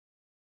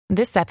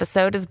This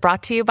episode is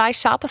brought to you by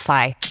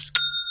Shopify.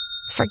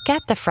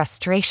 Forget the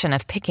frustration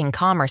of picking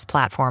commerce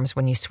platforms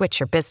when you switch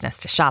your business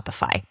to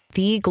Shopify,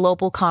 the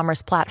global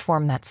commerce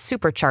platform that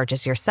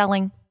supercharges your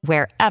selling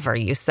wherever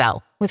you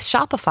sell. With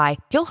Shopify,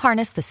 you'll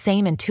harness the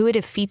same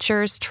intuitive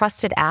features,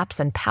 trusted apps,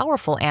 and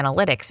powerful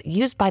analytics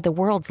used by the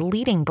world's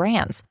leading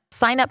brands.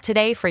 Sign up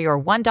today for your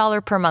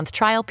 $1 per month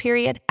trial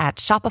period at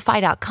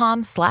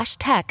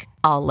shopify.com/tech,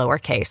 all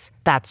lowercase.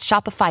 That's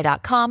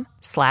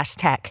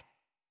shopify.com/tech.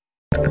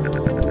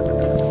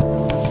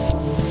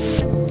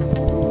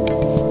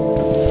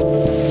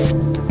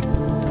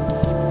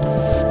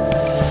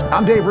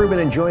 I'm Dave Rubin,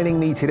 and joining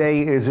me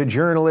today is a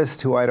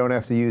journalist who I don't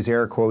have to use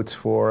air quotes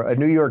for, a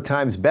New York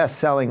Times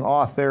best-selling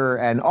author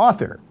and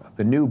author of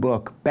the new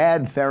book,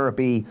 Bad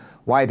Therapy,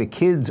 Why the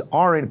Kids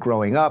Aren't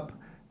Growing Up.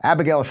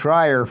 Abigail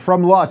Shrier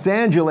from Los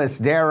Angeles,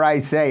 dare I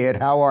say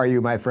it. How are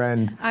you, my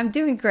friend? I'm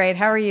doing great.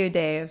 How are you,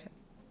 Dave?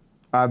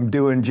 I'm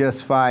doing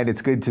just fine.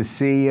 It's good to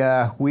see.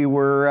 We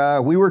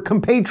were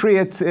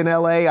compatriots in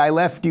LA. I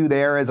left you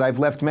there, as I've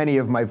left many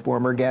of my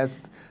former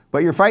guests.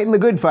 But you're fighting the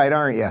good fight,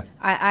 aren't you?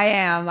 I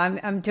am.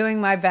 I'm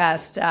doing my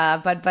best.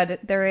 But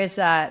there's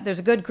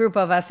a good group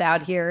of us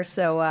out here,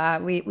 so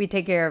we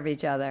take care of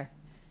each other.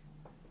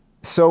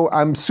 So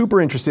I'm super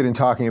interested in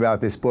talking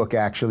about this book,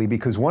 actually,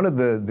 because one of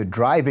the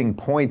driving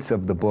points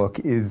of the book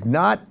is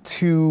not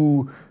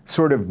to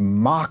sort of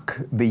mock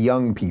the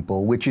young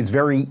people, which is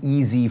very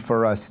easy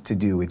for us to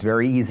do. It's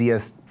very easy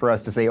for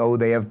us to say, oh,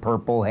 they have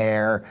purple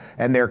hair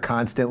and they're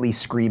constantly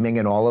screaming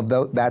and all of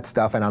that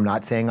stuff. And I'm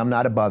not saying I'm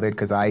not above it,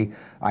 because I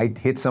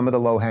hit some of the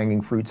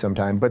low-hanging fruit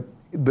sometime. But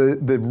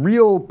the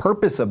real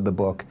purpose of the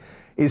book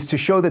is to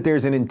show that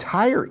there's an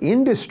entire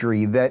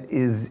industry that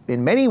is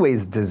in many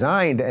ways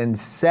designed and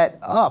set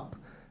up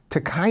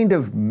to kind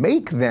of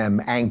make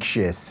them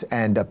anxious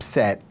and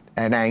upset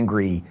and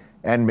angry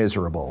and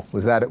miserable.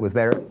 Was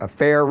there a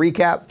fair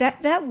recap?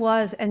 That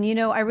was, and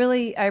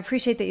I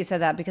appreciate that you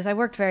said that, because I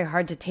worked very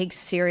hard to take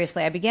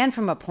seriously. I began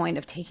from a point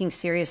of taking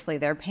seriously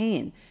their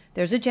pain.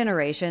 There's a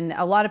generation,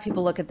 a lot of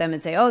people look at them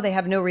and say, oh, they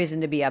have no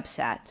reason to be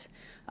upset.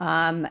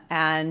 And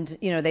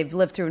they've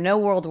lived through no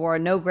World War,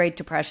 no Great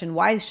Depression.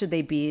 Why should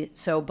they be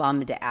so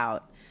bummed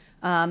out?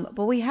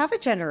 But we have a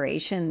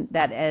generation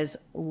that is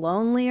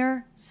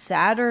lonelier,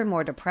 sadder,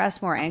 more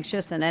depressed, more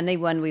anxious than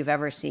anyone we've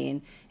ever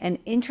seen. And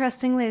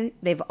interestingly,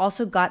 they've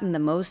also gotten the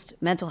most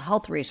mental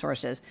health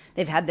resources.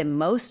 They've had the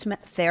most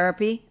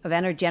therapy of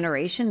any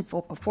generation.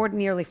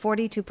 Nearly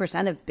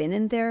 42% have been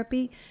in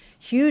therapy.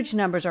 Huge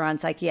numbers are on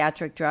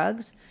psychiatric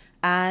drugs.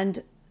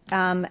 And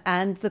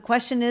the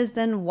question is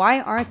then, why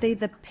aren't they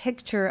the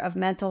picture of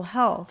mental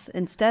health?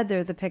 Instead,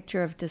 they're the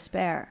picture of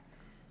despair.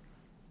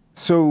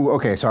 So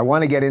I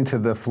want to get into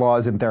the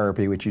flaws in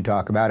therapy, which you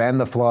talk about,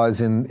 and the flaws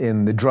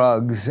in the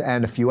drugs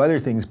and a few other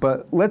things.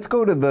 But let's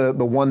go to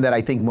the one that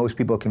I think most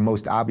people can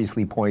most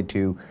obviously point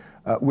to,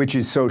 which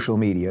is social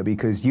media.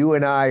 Because you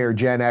and I are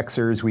Gen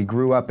Xers. We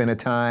grew up in a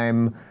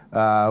time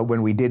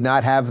when we did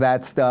not have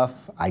that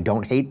stuff. I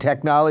don't hate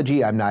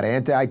technology. I'm not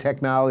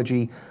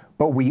anti-technology.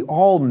 But we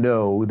all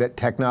know that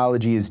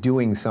technology is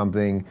doing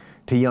something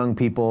to young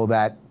people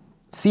that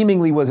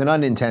seemingly was an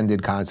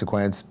unintended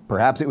consequence.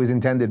 Perhaps it was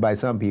intended by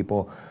some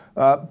people.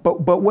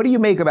 But what do you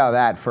make about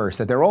that first?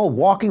 That they're all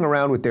walking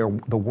around with the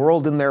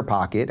world in their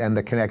pocket and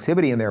the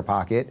connectivity in their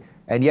pocket,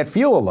 and yet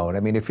feel alone. I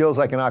mean, it feels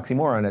like an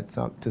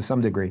oxymoron to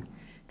some degree.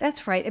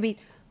 That's right. I mean,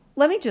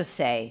 let me just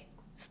say,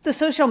 the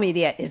social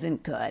media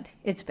isn't good.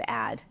 It's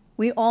bad.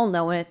 We all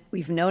know it.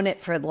 We've known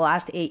it for the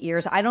last 8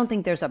 years. I don't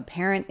think there's a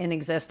parent in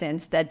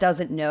existence that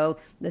doesn't know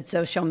that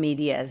social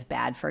media is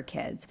bad for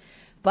kids.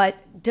 But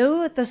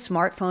do the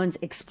smartphones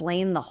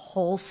explain the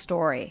whole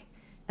story?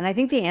 And I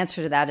think the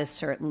answer to that is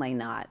certainly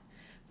not.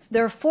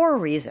 There are 4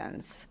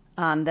 reasons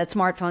that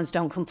smartphones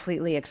don't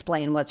completely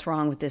explain what's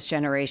wrong with this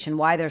generation,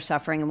 why they're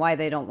suffering, and why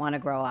they don't want to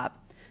grow up.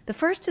 The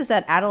first is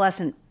that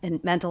adolescent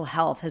mental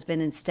health has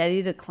been in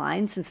steady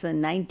decline since the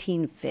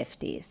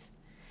 1950s.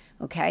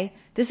 Okay?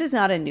 This is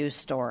not a news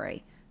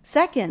story.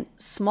 Second,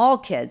 small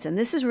kids, and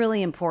this is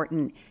really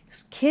important,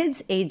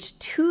 kids aged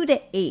 2 to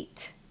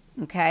 8.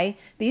 Okay?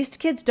 These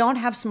kids don't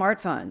have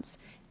smartphones.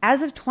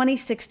 As of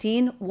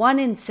 2016, 1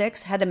 in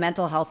 6 had a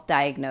mental health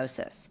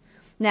diagnosis.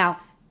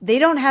 Now, they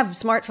don't have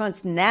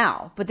smartphones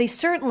now, but they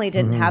certainly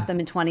didn't have them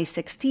in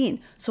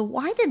 2016. So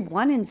why did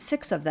 1 in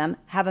 6 of them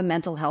have a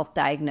mental health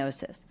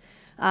diagnosis?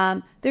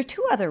 There are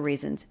 2 other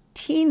reasons.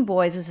 Teen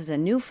boys, this is a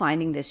new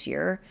finding this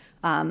year,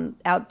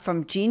 out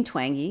from Jean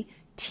Twenge.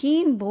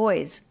 Teen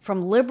boys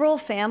from liberal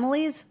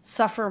families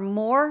suffer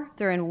more,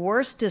 they're in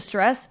worse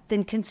distress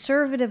than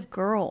conservative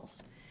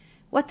girls.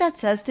 What that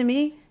says to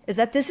me is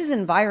that this is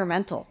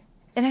environmental.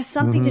 It has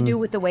something to do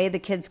with the way the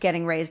kids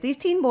getting raised. These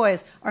teen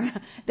boys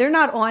they're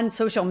not on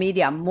social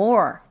media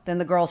more than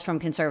the girls from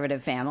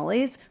conservative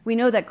families. We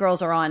know that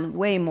girls are on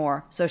way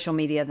more social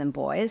media than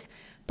boys,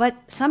 but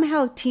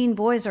somehow teen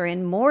boys are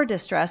in more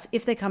distress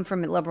if they come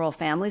from liberal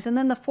families. And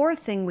then the fourth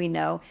thing we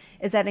know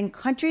is that in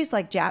countries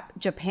like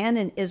Japan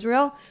and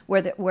Israel,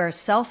 where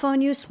cell phone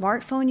use,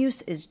 smartphone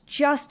use is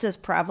just as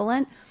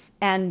prevalent,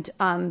 and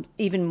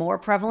even more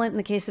prevalent in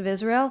the case of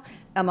Israel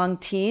among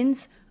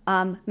teens,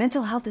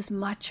 mental health is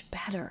much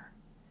better.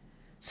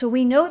 So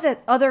we know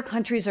that other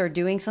countries are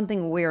doing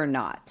something we're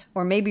not,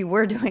 or maybe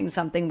we're doing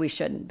something we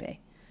shouldn't be.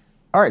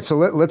 All right, so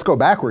let's go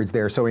backwards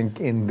there. So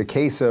in the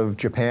case of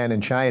Japan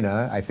and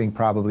China, I think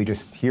probably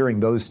just hearing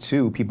those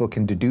two, people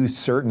can deduce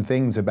certain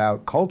things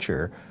about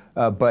culture.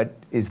 But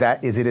is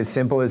it as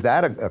simple as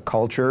that? A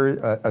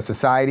culture, a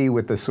society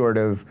with the sort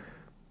of,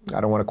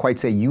 I don't want to quite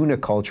say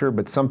uniculture,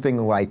 but something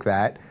like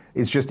that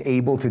is just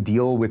able to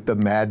deal with the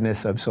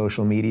madness of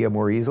social media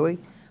more easily?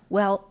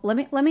 Well,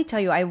 let me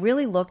tell you, I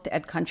really looked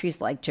at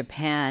countries like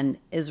Japan,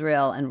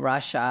 Israel, and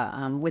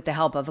Russia with the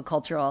help of a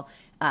cultural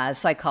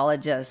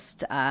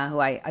psychologist who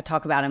I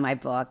talk about in my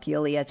book,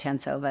 Yulia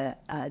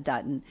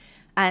Chantsova-Dutton.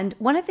 And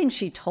one of the things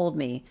she told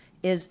me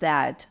is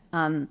that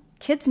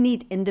kids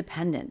need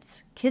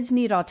independence. Kids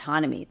need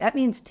autonomy. That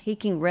means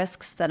taking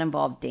risks that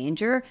involve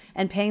danger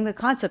and paying the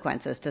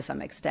consequences to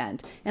some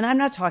extent. And I'm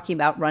not talking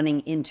about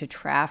running into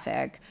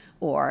traffic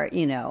or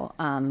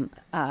anything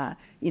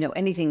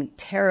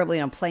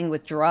terribly, playing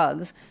with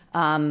drugs,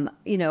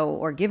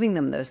 or giving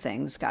them those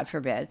things, God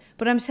forbid.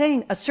 But I'm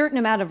saying a certain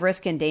amount of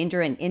risk and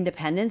danger and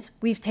independence,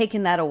 we've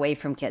taken that away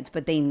from kids,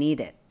 but they need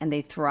it and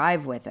they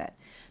thrive with it.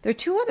 There are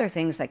two other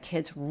things that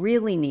kids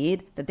really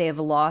need that they have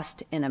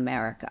lost in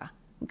America.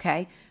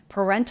 Okay?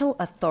 Parental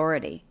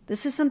authority.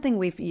 This is something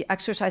we've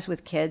exercised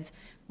with kids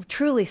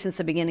truly since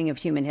the beginning of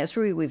human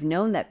history. We've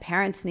known that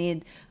parents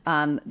need,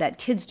 that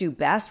kids do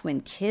best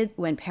when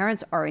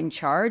parents are in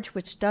charge,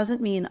 which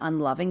doesn't mean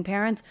unloving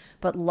parents,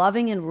 but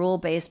loving and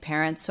rule-based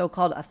parents,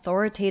 so-called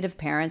authoritative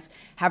parents,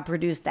 have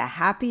produced the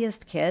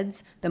happiest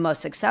kids, the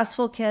most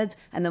successful kids,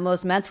 and the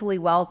most mentally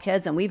well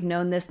kids. And we've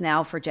known this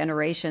now for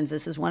generations.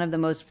 This is one of the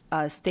most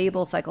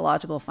stable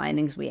psychological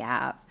findings we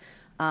have.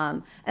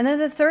 And then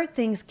the third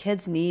things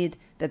kids need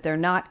that they're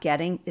not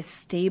getting is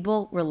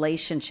stable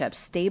relationships,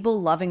 stable,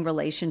 loving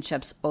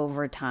relationships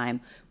over time.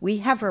 We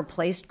have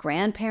replaced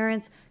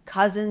grandparents,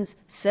 cousins,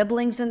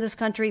 siblings in this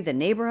country, the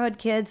neighborhood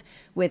kids,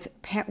 with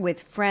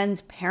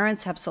friends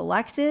parents have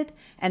selected,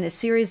 and a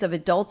series of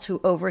adults who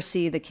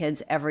oversee the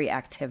kids' every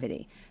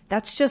activity.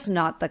 That's just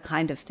not the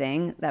kind of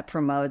thing that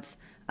promotes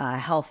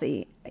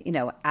healthy,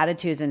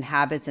 attitudes and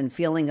habits and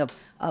feeling of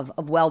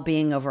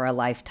well-being over a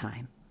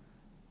lifetime.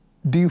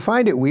 Do you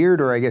find it weird,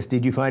 or I guess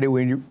did you find it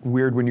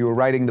weird when you were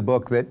writing the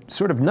book, that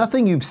sort of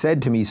nothing you've said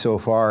to me so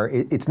far,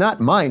 it's not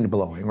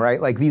mind-blowing,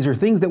 right? Like these are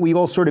things that we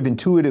all sort of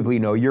intuitively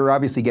know. You're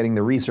obviously getting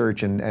the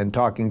research and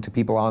talking to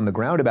people on the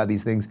ground about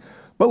these things.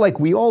 But like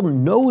we all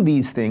know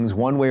these things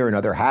one way or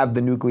another, have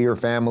the nuclear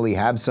family,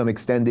 have some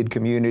extended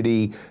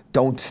community,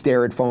 don't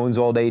stare at phones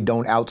all day,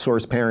 don't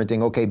outsource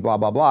parenting, okay, blah,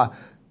 blah, blah.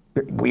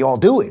 We all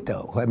do it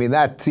though. I mean,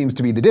 that seems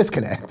to be the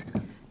disconnect.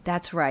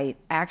 That's right.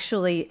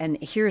 Actually, and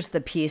here's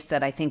the piece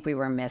that I think we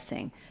were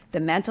missing. The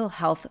mental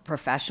health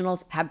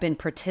professionals have been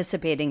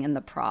participating in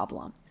the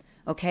problem.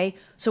 Okay?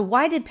 So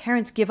why did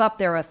parents give up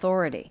their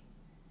authority?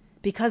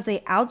 Because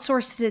they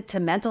outsourced it to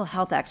mental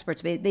health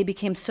experts. They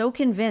became so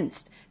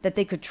convinced that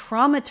they could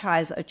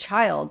traumatize a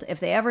child if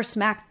they ever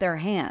smacked their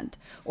hand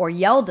or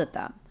yelled at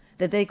them,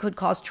 that they could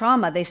cause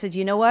trauma. They said,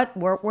 you know what,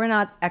 we're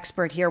not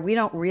expert here. We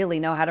don't really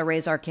know how to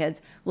raise our kids.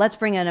 Let's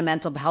bring in a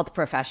mental health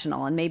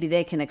professional and maybe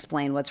they can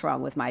explain what's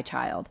wrong with my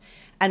child.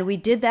 And we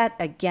did that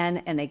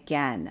again and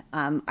again.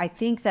 I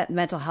think that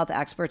mental health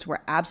experts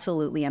were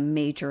absolutely a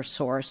major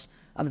source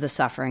of the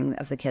suffering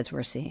of the kids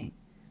we're seeing.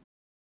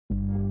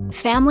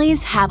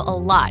 Families have a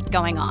lot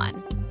going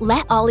on.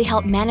 Let Ollie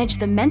help manage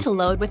the mental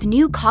load with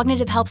new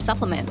cognitive help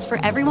supplements for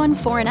everyone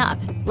 4 and up,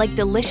 like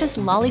delicious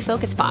Lolly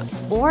Focus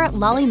Pops or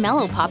Lolly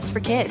Mellow Pops for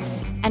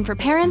kids. And for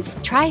parents,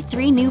 try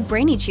 3 new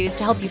Brainy Chews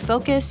to help you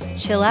focus,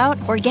 chill out,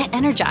 or get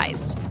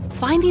energized.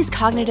 Find these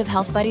cognitive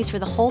health buddies for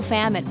the whole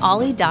fam at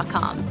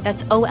ollie.com.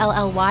 That's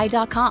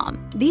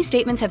OLLY.com. These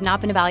statements have not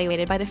been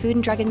evaluated by the Food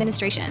and Drug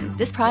Administration.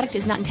 This product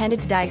is not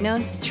intended to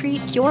diagnose,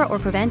 treat, cure, or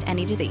prevent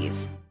any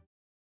disease.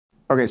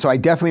 Okay, so I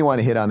definitely want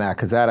to hit on that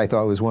because that I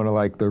thought was one of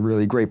like the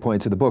really great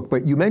points of the book.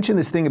 But you mentioned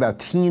this thing about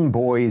teen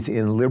boys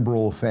in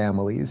liberal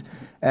families.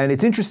 And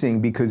it's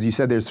interesting because you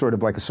said there's sort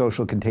of like a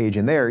social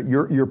contagion there.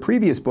 Your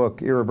previous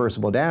book,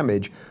 Irreversible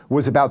Damage,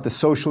 was about the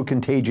social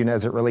contagion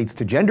as it relates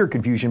to gender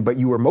confusion, but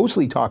you were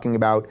mostly talking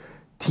about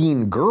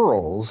teen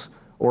girls,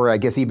 or I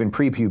guess even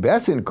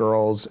prepubescent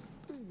girls,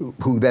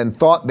 who then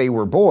thought they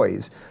were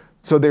boys.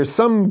 So there's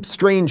some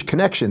strange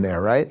connection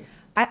there, right?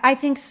 I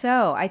think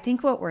so. I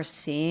think what we're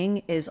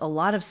seeing is a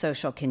lot of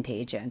social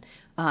contagion.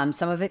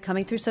 Some of it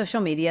coming through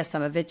social media,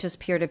 some of it just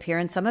peer-to-peer,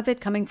 and some of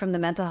it coming from the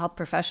mental health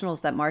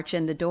professionals that march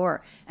in the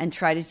door and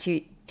try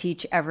to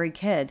teach every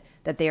kid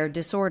that they are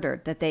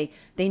disordered, that they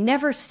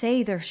never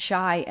say they're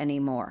shy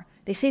anymore.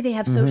 They say they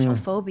have social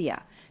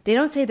phobia. They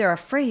don't say they're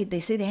afraid.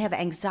 They say they have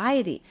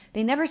anxiety.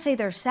 They never say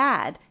they're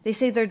sad. They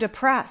say they're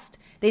depressed.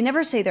 They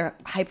never say they're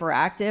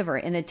hyperactive or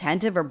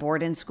inattentive or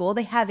bored in school.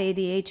 They have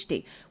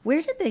ADHD.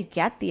 Where did they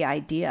get the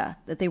idea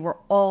that they were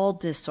all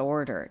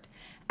disordered?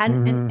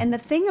 And the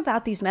thing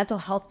about these mental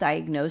health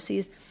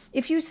diagnoses,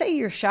 if you say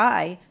you're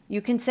shy,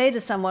 you can say to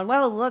someone,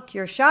 well, look,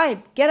 you're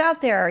shy. Get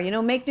out there,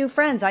 make new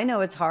friends. I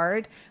know it's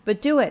hard,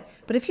 but do it.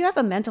 But if you have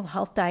a mental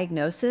health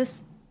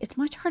diagnosis, it's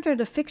much harder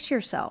to fix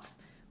yourself.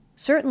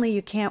 Certainly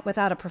you can't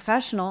without a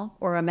professional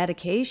or a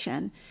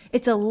medication.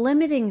 It's a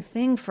limiting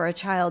thing for a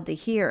child to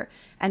hear.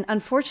 And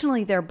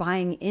unfortunately, they're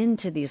buying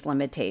into these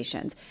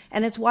limitations.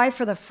 And it's why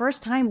for the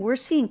first time we're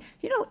seeing,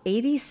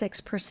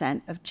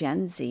 86% of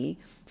Gen Z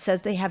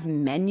says they have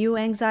menu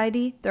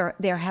anxiety.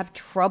 They have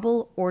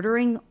trouble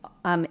ordering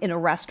in a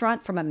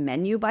restaurant from a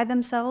menu by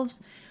themselves.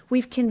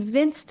 We've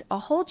convinced a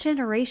whole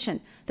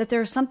generation that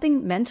there's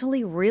something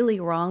mentally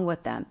really wrong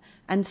with them.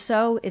 And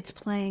so it's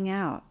playing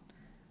out.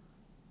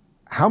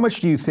 How much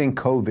do you think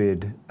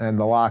COVID and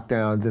the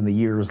lockdowns and the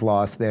years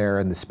lost there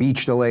and the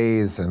speech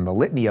delays and the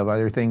litany of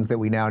other things that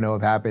we now know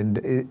have happened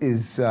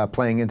is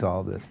playing into all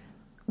of this?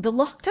 The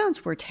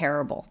lockdowns were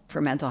terrible for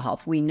mental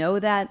health. We know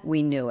that.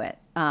 We knew it.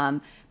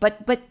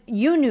 But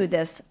you knew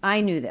this.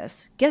 I knew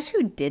this. Guess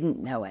who didn't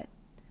know it?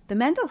 The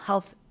mental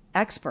health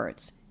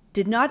experts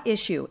did not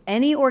issue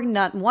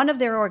not one of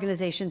their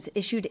organizations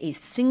issued a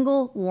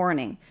single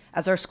warning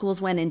as our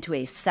schools went into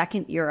a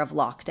second year of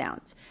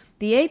lockdowns.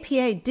 The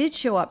APA did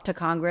show up to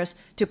Congress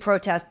to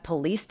protest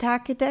police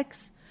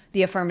tactics,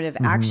 the affirmative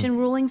action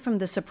ruling from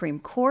the Supreme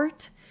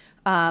Court.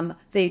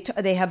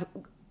 They have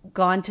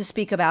gone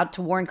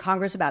to warn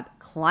Congress about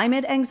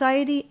climate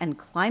anxiety and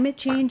climate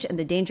change and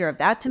the danger of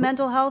that to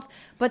mental health.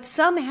 But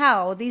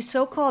somehow these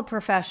so-called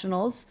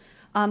professionals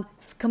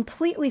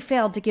completely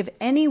failed to give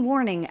any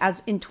warning,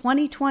 as in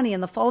 2020, in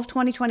the fall of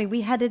 2020,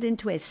 we headed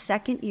into a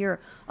second year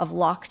of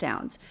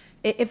lockdowns.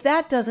 If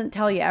that doesn't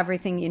tell you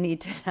everything you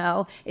need to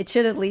know, it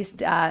should at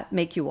least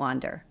make you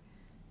wonder.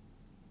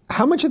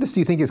 How much of this do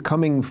you think is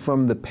coming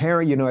from the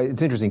parent?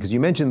 It's interesting because you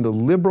mentioned the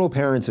liberal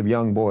parents of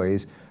young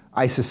boys.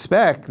 I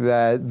suspect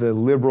that the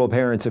liberal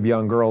parents of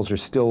young girls are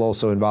still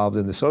also involved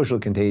in the social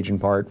contagion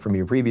part from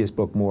your previous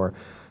book more.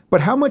 But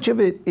how much of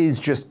it is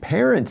just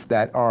parents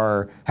that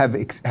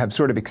have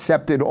sort of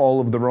accepted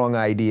all of the wrong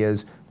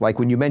ideas? Like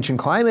when you mentioned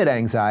climate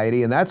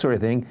anxiety and that sort of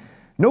thing,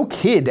 no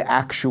kid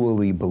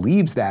actually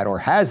believes that or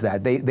has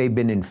that. They've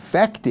been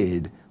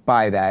infected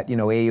by that.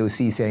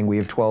 AOC saying we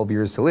have 12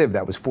 years to live.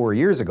 That was 4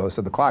 years ago,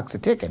 so the clock's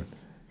a-ticking.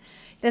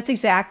 That's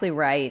exactly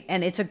right.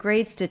 And it's a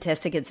great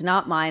statistic. It's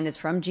not mine. It's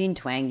from Jean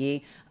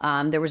Twenge.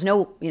 There was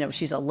no,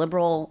 she's a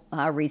liberal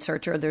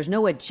researcher. There's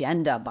no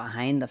agenda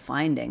behind the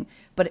finding.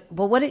 But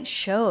what it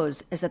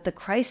shows is that the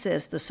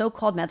crisis, the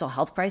so-called mental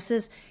health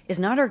crisis, is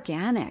not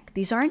organic.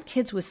 These aren't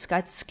kids with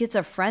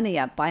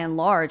schizophrenia by and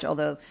large,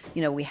 although,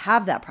 we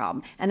have that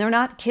problem. And they're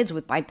not kids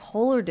with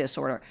bipolar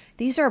disorder.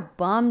 These are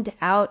bummed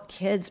out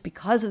kids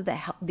because of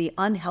the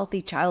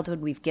unhealthy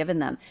childhood we've given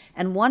them.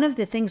 And one of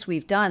the things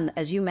we've done,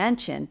 as you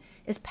mentioned,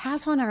 is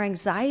pass on our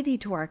anxiety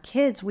to our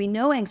kids. We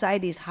know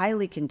anxiety is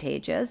highly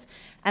contagious,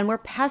 and we're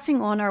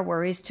passing on our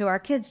worries to our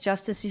kids,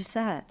 just as you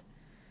said.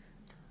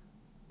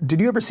 Did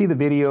you ever see the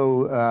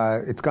video,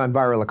 it's gone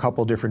viral, a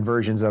couple different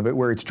versions of it,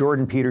 where it's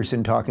Jordan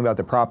Peterson talking about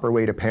the proper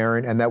way to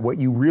parent and that what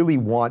you really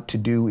want to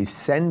do is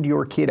send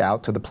your kid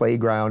out to the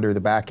playground or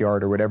the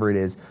backyard or whatever it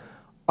is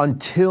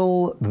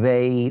until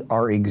they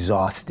are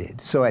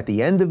exhausted. So at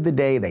the end of the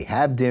day, they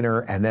have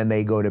dinner and then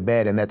they go to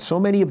bed. And that so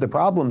many of the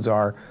problems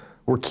are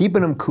we're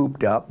keeping them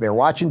cooped up, they're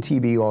watching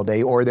TV all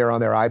day, or they're on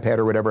their iPad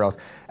or whatever else,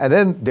 and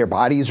then their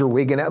bodies are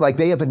wigging out. Like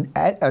they have an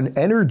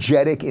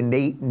energetic,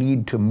 innate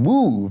need to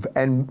move,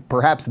 and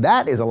perhaps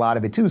that is a lot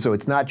of it too. So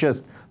it's not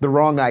just the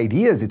wrong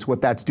ideas, it's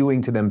what that's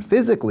doing to them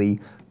physically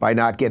by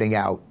not getting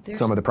out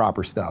some of the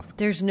proper stuff.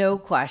 There's no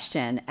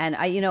question. And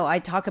I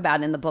talk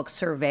about in the book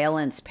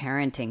surveillance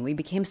parenting. We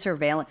became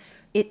surveillance.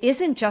 It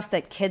isn't just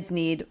that kids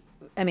need,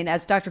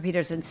 as Dr.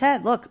 Peterson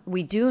said, look,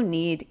 we do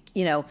need,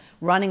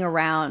 running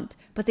around,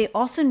 but they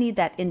also need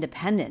that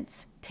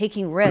independence,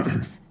 taking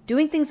risks,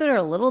 doing things that are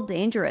a little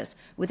dangerous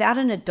without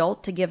an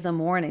adult to give them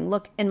warning.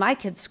 Look, in my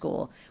kids'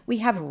 school, we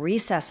have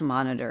recess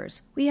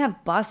monitors. We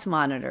have bus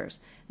monitors.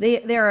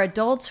 There are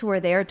adults who are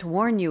there to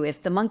warn you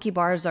if the monkey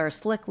bars are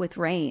slick with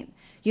rain.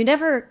 You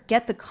never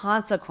get the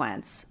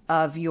consequence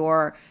of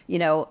your,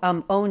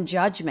 own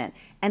judgment.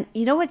 And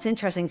what's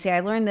interesting? See, I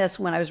learned this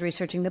when I was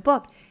researching the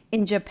book.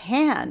 In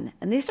Japan,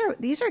 and these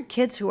are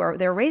kids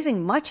they're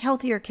raising much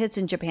healthier kids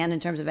in Japan in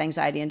terms of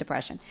anxiety and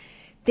depression.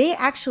 They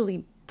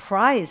actually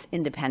prize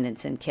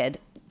independence in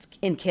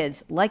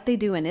kids like they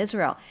do in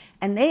Israel.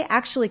 And they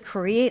actually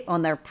create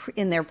in their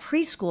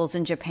preschools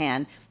in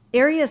Japan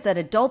areas that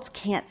adults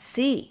can't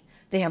see.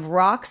 They have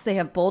rocks, they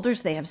have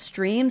boulders, they have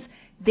streams.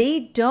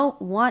 They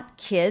don't want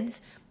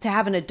kids to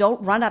have an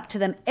adult run up to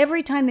them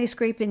every time they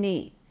scrape a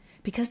knee,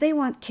 because they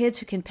want kids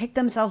who can pick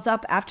themselves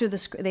up after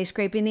they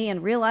scrape a knee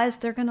and realize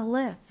they're going to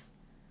live.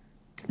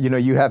 You know,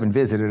 you haven't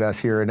visited us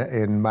here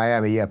in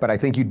Miami yet, but I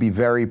think you'd be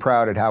very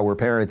proud at how we're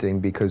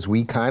parenting, because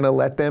we kind of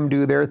let them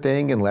do their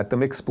thing and let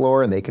them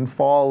explore, and they can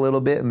fall a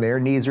little bit and their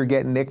knees are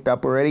getting nicked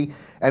up already.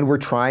 And we're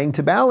trying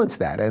to balance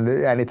that. And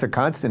it's a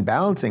constant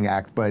balancing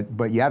act,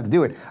 but you have to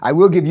do it. I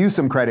will give you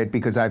some credit,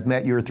 because I've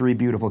met your three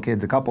beautiful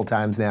kids a couple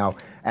times now,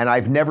 and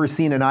I've never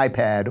seen an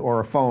iPad or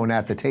a phone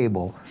at the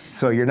table.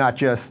 So you're not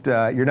just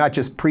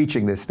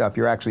preaching this stuff,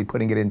 you're actually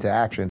putting it into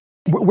action.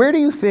 Where do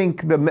you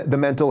think the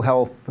mental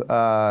health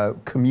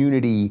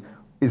community,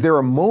 is there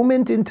a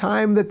moment in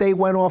time that they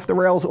went off the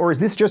rails, or is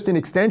this just an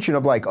extension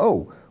of like,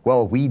 oh,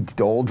 well, we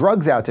dole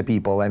drugs out to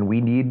people and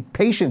we need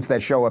patients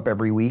that show up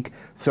every week.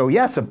 So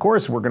yes, of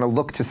course, we're going to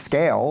look to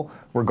scale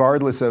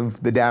regardless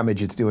of the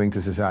damage it's doing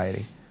to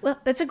society. Well,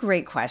 that's a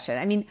great question.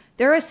 I mean,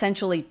 there are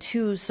essentially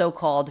two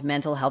so-called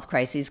mental health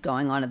crises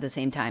going on at the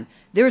same time.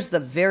 There's the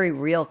very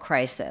real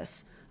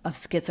crisis of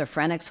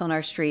schizophrenics on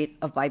our street,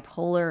 of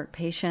bipolar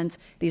patients.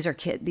 These are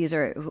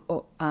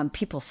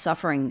people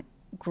suffering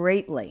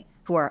greatly,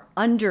 who are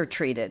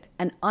undertreated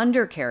and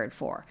undercared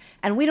for.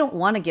 And we don't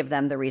want to give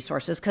them the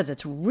resources because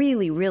it's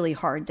really, really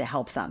hard to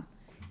help them.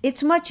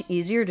 It's much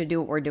easier to do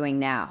what we're doing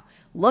now.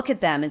 Look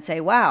at them and say,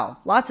 wow,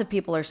 lots of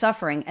people are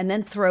suffering, and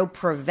then throw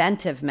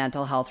preventive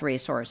mental health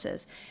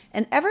resources.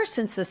 And ever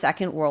since the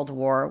Second World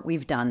War,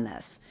 we've done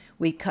this.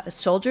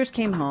 Soldiers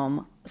came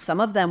home.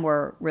 Some of them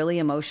were really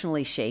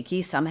emotionally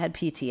shaky. Some had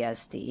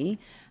PTSD.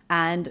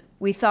 And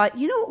we thought,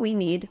 you know what we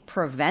need?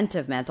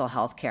 Preventive mental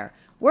health care.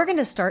 We're going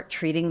to start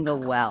treating the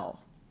well.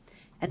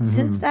 And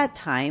since that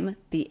time,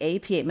 the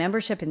APA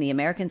membership in the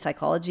American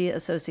Psychology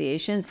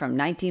Association from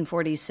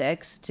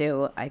 1946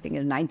 to I think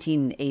the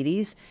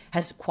 1980s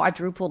has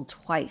quadrupled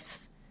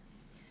twice.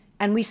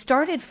 And we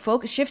started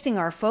shifting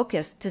our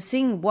focus to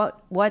seeing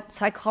what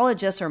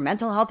psychologists or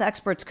mental health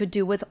experts could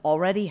do with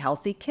already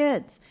healthy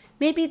kids.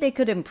 Maybe they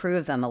could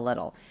improve them a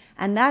little.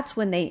 And that's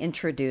when they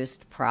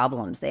introduced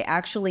problems. They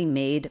actually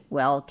made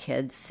well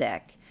kids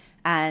sick.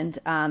 And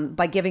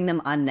by giving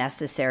them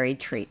unnecessary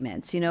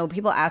treatments. You know,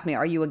 people ask me,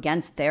 are you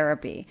against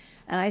therapy?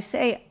 And I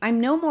say, I'm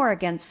no more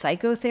against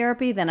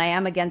psychotherapy than I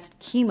am against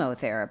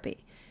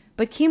chemotherapy.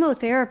 But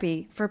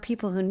chemotherapy for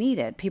people who need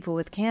it, people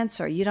with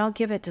cancer, you don't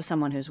give it to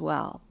someone who's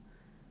well.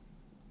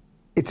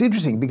 It's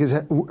interesting because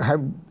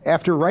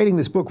after writing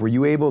this book, were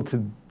you able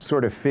to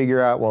sort of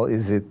figure out, well,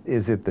 is it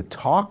the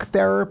talk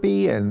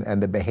therapy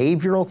and the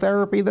behavioral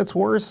therapy that's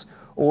worse?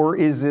 Or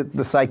is it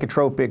the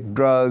psychotropic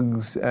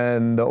drugs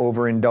and the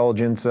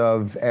overindulgence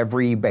of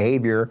every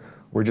behavior,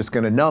 we're just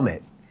going to numb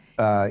it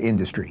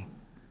industry?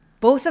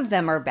 Both of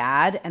them are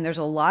bad, and there's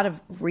a lot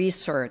of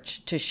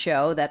research to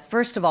show that,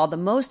 first of all, the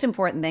most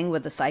important thing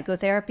with the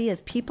psychotherapy is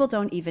people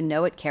don't even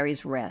know it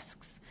carries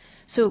risks.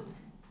 So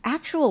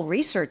actual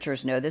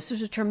researchers know this.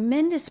 There's a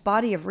tremendous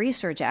body of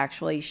research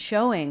actually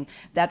showing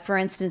that, for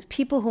instance,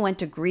 people who went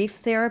to grief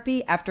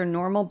therapy after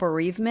normal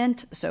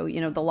bereavement, so,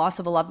 you know, the loss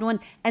of a loved one,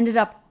 ended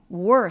up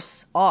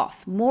worse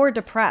off, more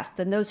depressed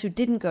than those who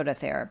didn't go to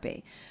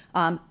therapy.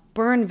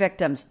 Burn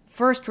victims,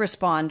 first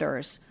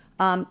responders.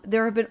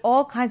 There have been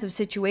all kinds of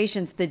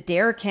situations, the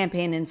DARE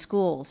campaign in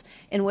schools,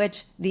 in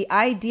which the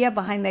idea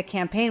behind that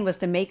campaign was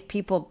to make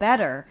people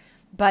better,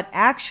 but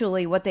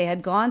actually what they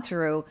had gone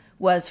through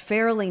was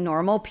fairly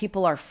normal.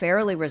 People are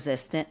fairly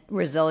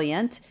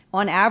resilient.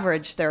 On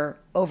average, they're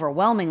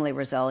overwhelmingly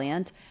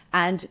resilient.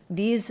 And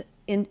these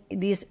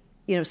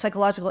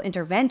psychological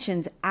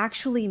interventions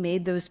actually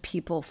made those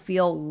people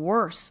feel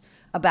worse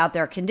about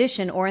their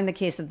condition. Or in the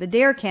case of the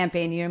DARE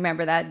campaign, you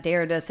remember that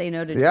DARE to say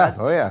no to drugs?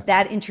 Oh, yeah.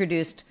 That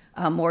introduced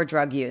more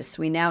drug use.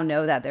 We now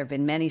know that there have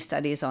been many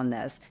studies on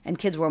this, and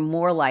kids were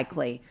more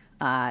likely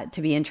to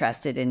be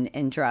interested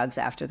in drugs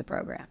after the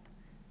program.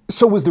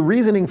 So was the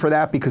reasoning for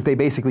that because they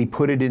basically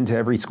put it into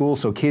every school,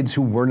 so kids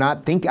who were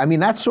not thinking, I mean,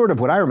 that's sort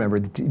of what I remember.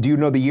 Do you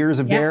know the years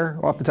of DARE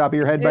off the top of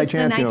your head by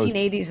chance? The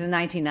 1980s and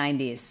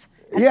 1990s.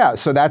 Yeah,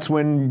 so that's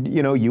when,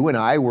 you and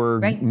I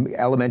were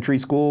elementary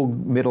school,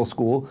 middle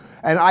school.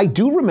 And I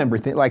do remember,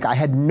 I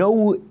had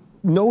no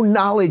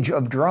knowledge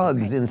of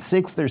drugs in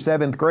 6th or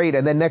 7th grade.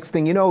 And then next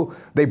thing you know,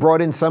 they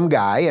brought in some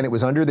guy, and it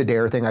was under the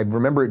DARE thing. I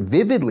remember it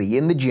vividly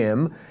in the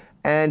gym.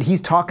 And he's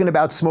talking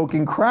about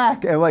smoking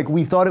crack. And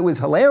we thought it was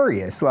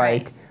hilarious.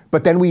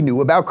 But then we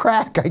knew about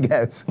crack, I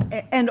guess.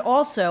 And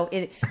also,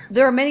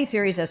 there are many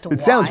theories as to why.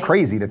 It sounds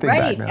crazy to think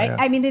back now. Yeah.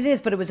 I mean, it is,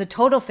 but it was a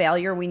total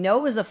failure. We know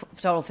it was a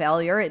total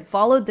failure. It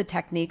followed the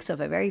techniques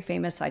of a very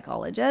famous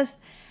psychologist.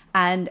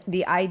 And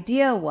the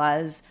idea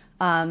was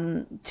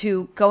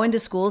to go into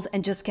schools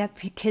and just get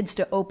kids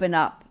to open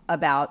up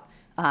about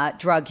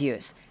drug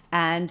use.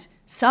 And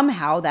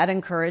somehow that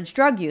encouraged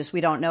drug use.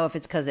 We don't know if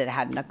it's because it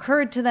hadn't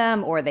occurred to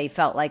them or they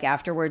felt like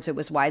afterwards it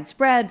was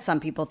widespread. Some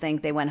people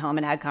think they went home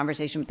and had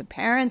conversation with the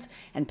parents,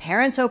 and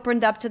parents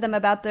opened up to them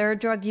about their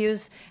drug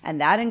use,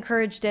 and that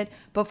encouraged it.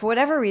 But for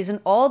whatever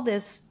reason, all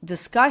this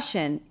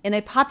discussion in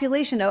a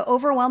population that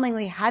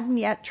overwhelmingly hadn't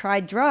yet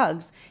tried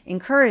drugs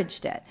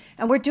encouraged it.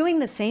 And we're doing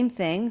the same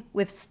thing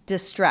with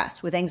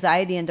distress, with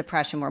anxiety and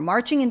depression. We're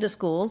marching into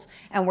schools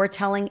and we're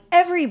telling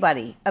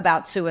everybody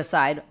about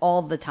suicide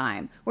all the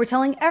time. We're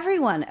telling everyone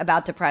everyone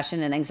about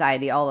depression and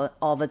anxiety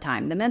all the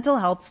time. The mental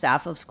health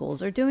staff of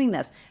schools are doing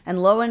this.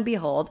 And lo and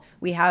behold,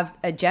 we have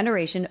a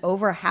generation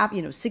over half,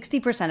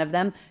 60% of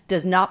them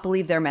does not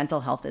believe their mental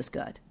health is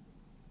good.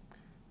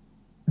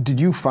 Did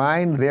you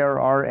find there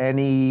are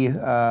any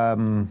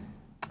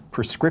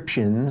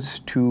prescriptions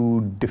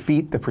to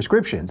defeat the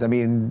prescriptions? I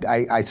mean,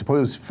 I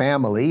suppose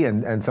family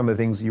and some of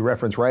the things you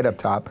referenced right up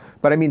top,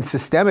 but I mean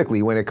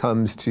systemically when it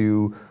comes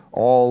to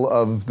all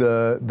of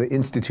the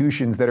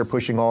institutions that are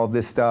pushing all of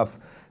this stuff,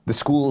 the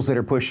schools that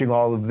are pushing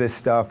all of this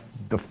stuff,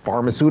 the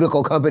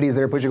pharmaceutical companies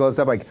that are pushing all this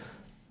stuff, like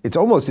it's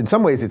almost, in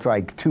some ways, it's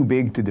like too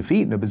big to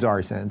defeat in a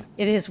bizarre sense.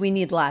 It is. We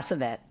need less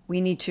of it. We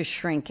need to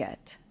shrink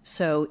it.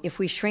 So if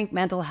we shrink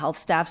mental health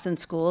staffs in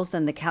schools,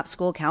 then the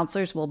school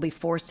counselors will be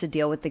forced to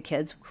deal with the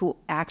kids who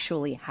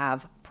actually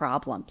have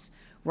problems.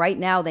 Right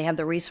now, they have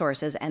the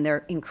resources and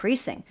they're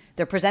increasing.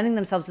 They're presenting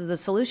themselves as the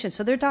solution.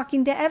 So they're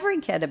talking to every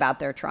kid about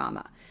their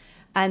trauma.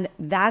 And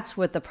that's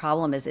what the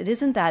problem is. It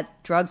isn't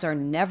that drugs are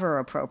never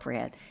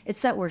appropriate.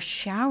 It's that we're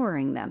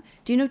showering them.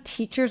 Do you know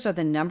teachers are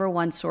the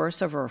 #1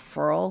 source of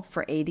referral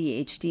for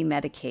ADHD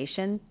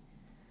medication?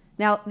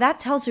 Now,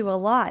 that tells you a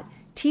lot.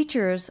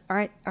 Teachers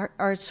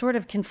are sort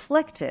of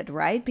conflicted,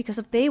 right? Because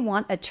if they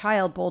want a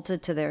child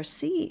bolted to their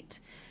seat.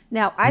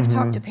 Now, I've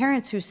talked to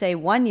parents who say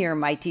 1 year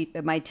my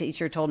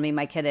teacher told me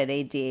my kid had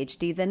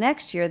ADHD. The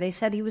next year they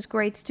said he was a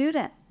great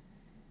student.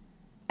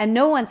 And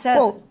no one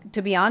says,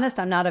 to be honest,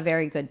 I'm not a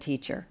very good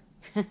teacher.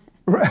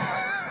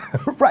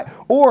 Right.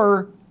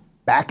 Or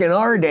back in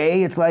our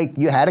day, it's like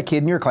you had a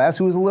kid in your class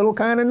who was a little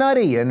kind of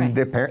nutty, and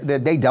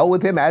they dealt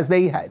with him as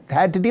they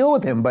had to deal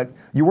with him, but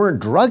you weren't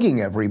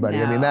drugging everybody.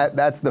 No. I mean,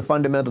 that's the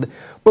fundamental.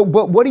 But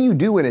what do you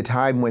do in a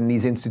time when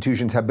these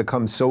institutions have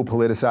become so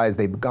politicized,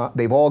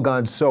 they've all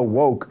gone so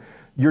woke?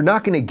 You're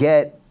not going to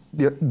get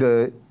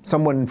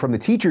someone from the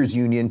teachers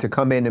union to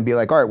come in and be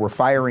like, all right, we're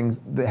firing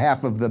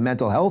half of the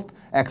mental health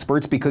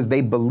experts because they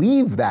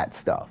believe that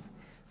stuff.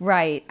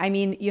 Right. I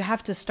mean, you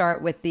have to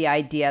start with the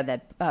idea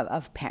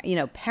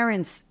that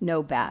parents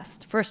know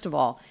best. First of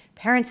all,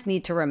 parents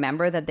need to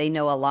remember that they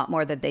know a lot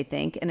more than they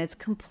think, and it's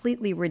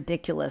completely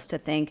ridiculous to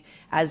think,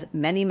 as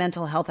many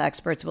mental health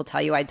experts will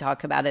tell you. I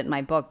talk about it in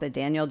my book, the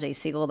Daniel J.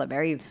 Siegel, the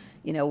very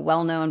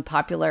well-known,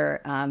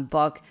 popular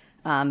book,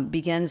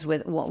 begins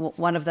with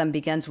one of them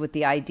begins with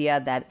the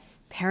idea that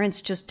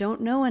parents just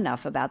don't know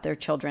enough about their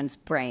children's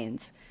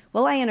brains.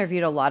 Well, I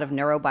interviewed a lot of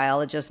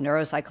neurobiologists,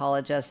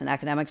 neuropsychologists, and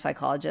academic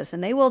psychologists,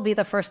 and they will be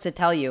the first to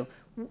tell you,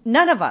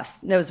 none of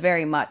us knows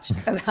very much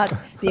about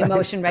the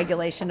emotion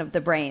regulation of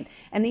the brain.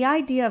 And the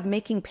idea of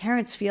making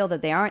parents feel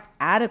that they aren't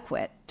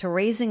adequate to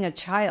raising a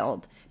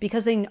child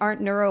because they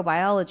aren't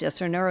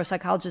neurobiologists or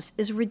neuropsychologists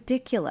is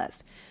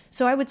ridiculous.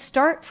 So I would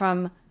start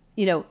from,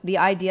 the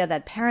idea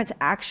that parents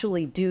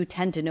actually do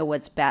tend to know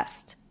what's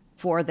best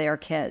for their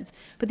kids.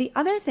 But the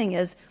other thing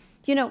is,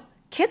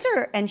 kids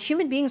and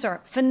human beings are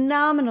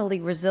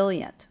phenomenally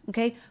resilient,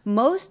 okay?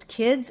 Most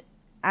kids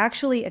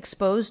actually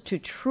exposed to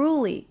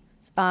truly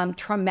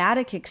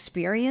traumatic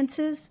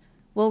experiences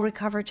will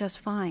recover just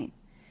fine.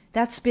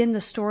 That's been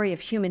the story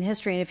of human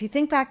history. And if you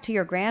think back to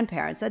your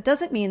grandparents, that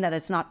doesn't mean that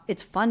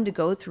it's fun to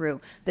go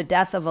through the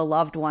death of a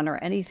loved one or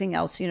anything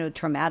else,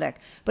 traumatic.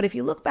 But if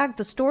you look back,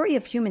 the story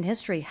of human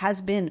history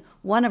has been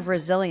one of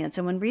resilience.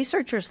 And when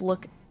researchers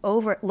look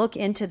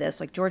into this,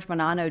 like George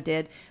Bonanno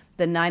did,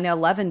 the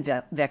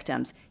 9/11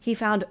 victims, he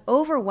found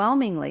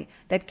overwhelmingly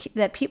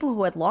that people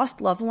who had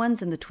lost loved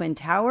ones in the Twin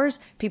Towers,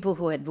 people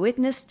who had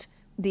witnessed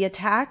the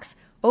attacks,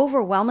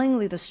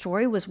 overwhelmingly the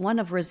story was one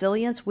of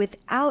resilience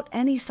without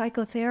any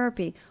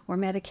psychotherapy or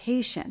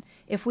medication.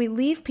 If we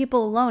leave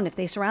people alone, if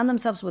they surround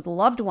themselves with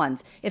loved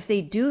ones, if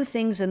they do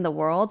things in the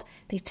world,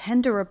 they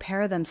tend to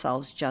repair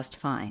themselves just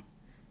fine.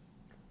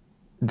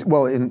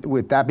 Well,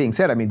 with that being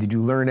said, I mean, did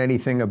you learn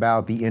anything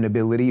about the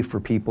inability for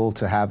people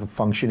to have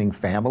functioning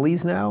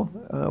families now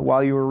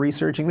while you were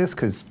researching this?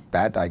 Because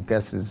that, I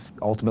guess, is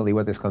ultimately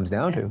what this comes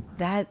down to.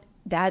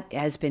 That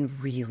has been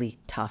really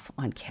tough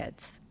on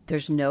kids.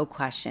 There's no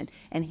question.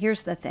 And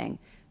here's the thing.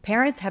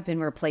 Parents have been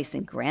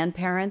replacing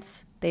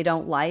grandparents they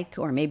don't like,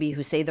 or maybe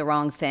who say the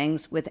wrong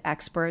things, with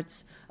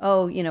experts.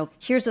 Oh,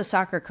 here's a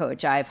soccer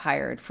coach I've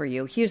hired for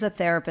you. Here's a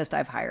therapist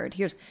I've hired.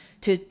 Here's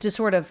to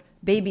sort of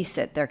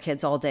babysit their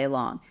kids all day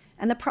long.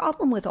 And the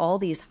problem with all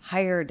these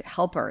hired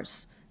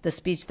helpers, the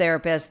speech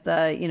therapist,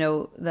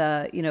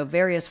 the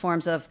various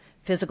forms of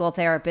physical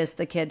therapists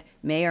the kid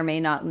may or may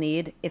not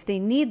need, if they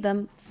need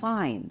them,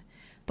 fine.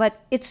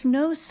 But it's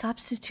no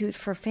substitute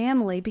for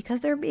family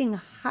because they're being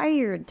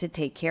hired to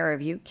take care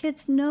of you.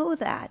 Kids know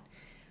that.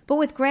 But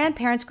with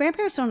grandparents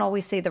don't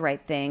always say the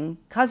right thing.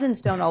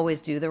 Cousins don't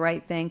always do the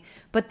right thing.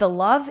 But the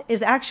love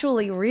is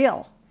actually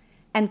real.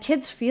 And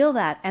kids feel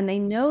that and they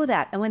know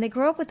that. And when they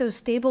grow up with those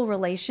stable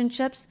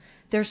relationships,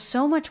 they're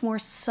so much more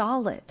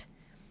solid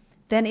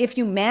than if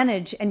you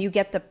manage and you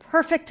get the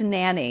perfect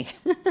nanny.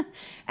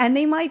 And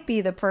they might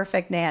be the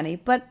perfect nanny,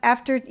 but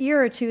after a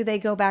year or two, they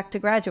go back to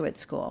graduate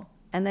school.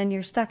 And then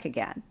you're stuck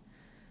again.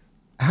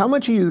 How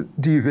much do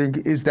you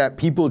think is that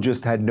people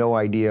just had no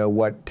idea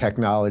what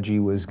technology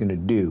was going to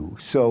do?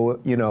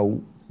 So,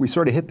 we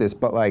sort of hit this,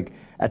 but like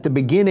at the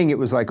beginning it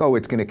was like, oh,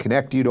 it's going to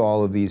connect you to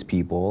all of these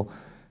people.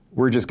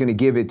 We're just going to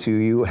give it to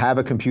you. Have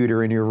a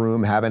computer in your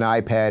room, have an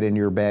iPad in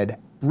your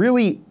bed.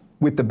 Really,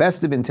 with the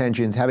best of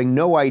intentions, having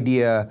no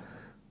idea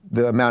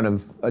the amount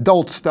of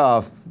adult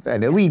stuff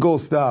and illegal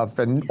stuff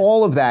and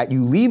all of that,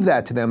 you leave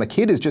that to them. A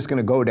kid is just going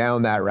to go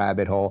down that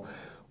rabbit hole.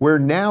 Where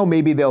now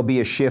maybe there'll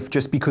be a shift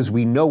just because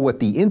we know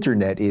what the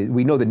internet is.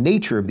 We know the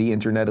nature of the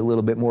internet a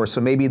little bit more. So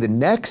maybe the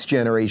next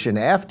generation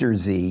after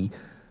Z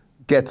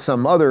gets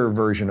some other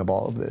version of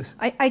all of this.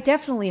 I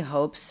definitely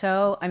hope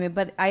so. I mean,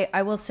 but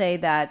I will say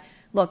that,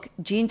 look,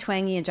 Jean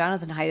Twenge and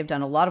Jonathan Haidt have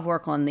done a lot of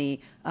work on the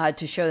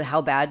to show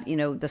how bad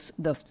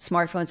the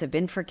smartphones have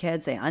been for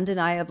kids. They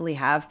undeniably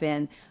have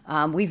been.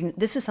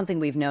 This is something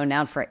we've known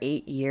now for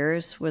 8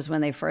 years. Was when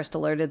they first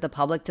alerted the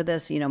public to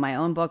this. My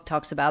own book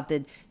talks about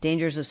the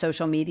dangers of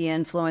social media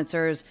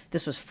influencers.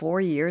 This was 4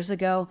 years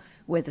ago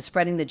with the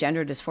spreading the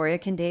gender dysphoria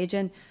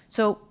contagion.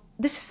 So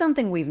this is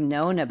something we've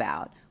known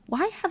about.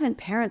 Why haven't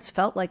parents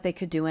felt like they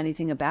could do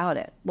anything about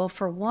it? Well,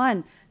 for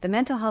one, the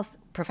mental health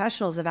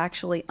professionals have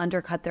actually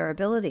undercut their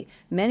ability.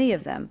 Many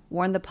of them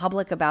warn the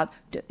public about,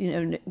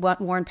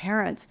 warn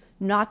parents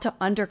not to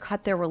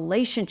undercut their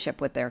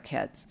relationship with their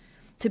kids,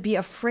 to be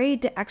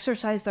afraid to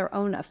exercise their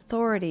own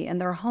authority in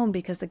their home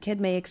because the kid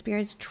may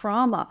experience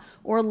trauma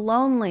or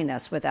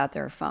loneliness without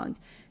their phones.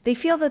 They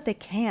feel that they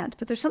can't,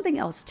 but there's something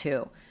else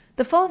too.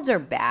 The phones are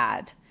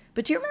bad,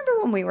 but do you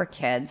remember when we were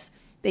kids,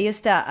 they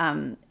used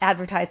to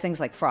advertise things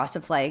like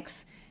Frosted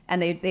Flakes,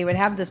 and they would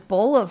have this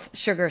bowl of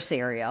sugar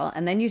cereal,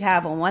 and then you'd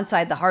have on one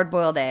side the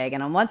hard-boiled egg,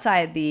 and on one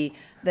side the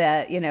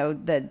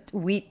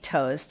wheat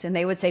toast, and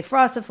they would say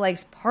Frosted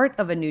Flakes, part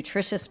of a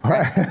nutritious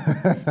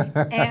breakfast.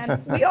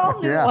 And we all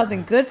knew it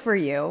wasn't good for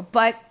you,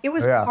 but it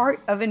was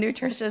part of a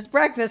nutritious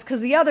breakfast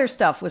because the other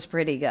stuff was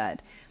pretty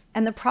good.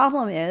 And the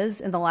problem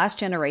is, in the last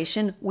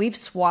generation, we've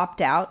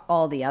swapped out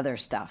all the other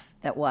stuff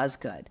that was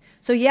good.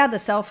 So yeah, the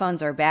cell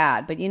phones are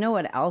bad, but you know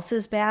what else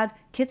is bad?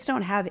 Kids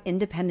don't have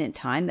independent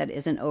time that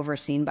isn't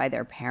overseen by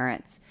their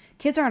parents.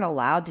 Kids aren't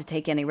allowed to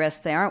take any risks.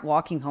 They aren't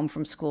walking home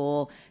from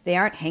school. They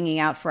aren't hanging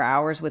out for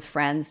hours with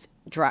friends,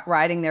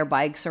 riding their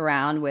bikes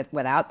around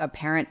without a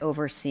parent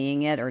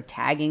overseeing it or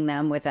tagging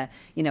them with an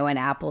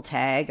Apple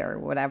tag or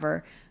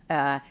whatever.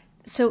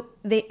 So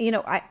they,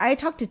 I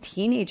talk to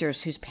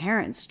teenagers whose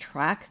parents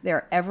track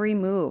their every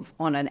move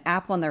on an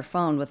app on their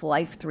phone with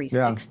Life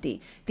 360. Yeah.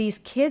 These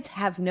kids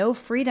have no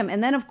freedom.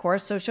 And then, of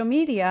course, social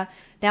media.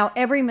 Now,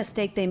 every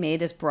mistake they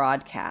made is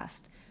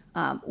broadcast.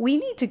 We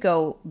need to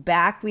go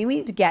back. We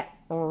need to get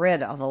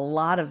rid of a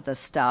lot of the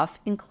stuff,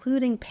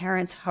 including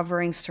parents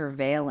hovering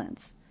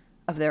surveillance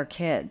of their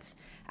kids.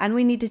 And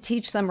we need to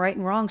teach them right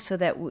and wrong so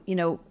that,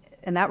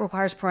 and that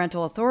requires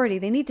parental authority.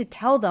 They need to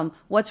tell them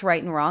what's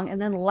right and wrong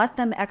and then let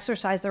them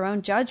exercise their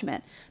own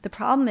judgment. The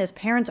problem is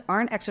parents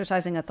aren't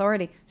exercising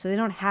authority, so they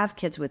don't have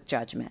kids with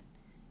judgment.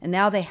 And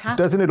now they have.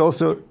 Doesn't it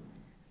also,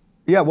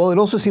 it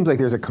also seems like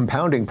there's a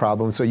compounding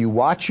problem. So you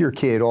watch your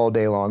kid all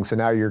day long, so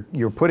now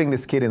you're putting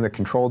this kid in the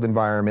controlled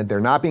environment. They're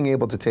not being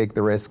able to take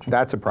the risks.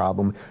 That's a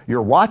problem.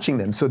 You're watching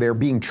them, so they're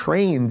being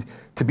trained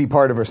to be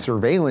part of a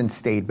surveillance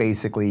state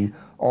basically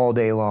all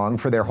day long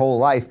for their whole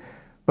life.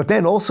 But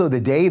then also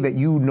the day that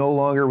you no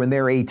longer, when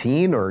they're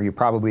 18, or you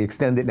probably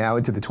extend it now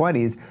into the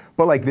 20s,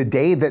 but like the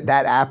day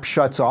that app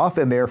shuts off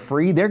and they're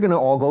free, they're going to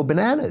all go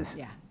bananas.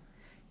 Yeah.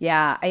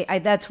 Yeah, I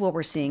that's what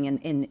we're seeing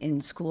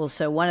in schools.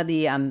 So one of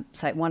the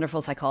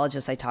wonderful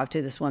psychologists I talked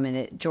to, this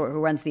woman who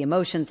runs the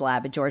emotions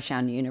lab at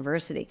Georgetown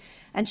University,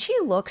 and she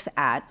looks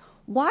at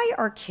why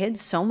are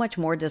kids so much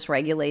more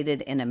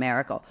dysregulated in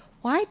America?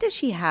 Why does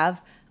she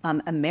have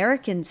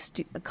American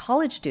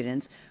college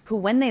students who,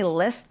 when they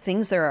list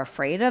things they're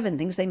afraid of and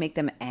things they make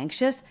them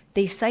anxious,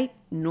 they cite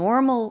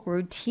normal,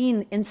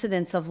 routine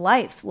incidents of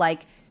life,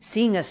 like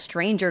seeing a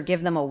stranger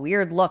give them a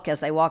weird look as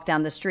they walk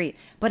down the street.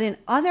 But in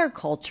other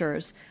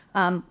cultures,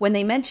 when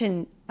they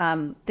mention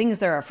things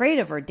they're afraid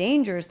of or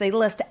dangers, they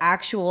list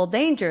actual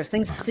dangers,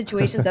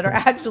 situations that are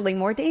actually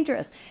more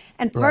dangerous.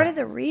 And part of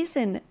the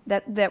reason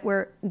that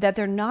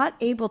they're not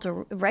able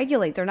to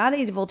regulate, they're not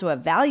able to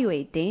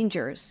evaluate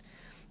dangers,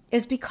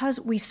 is because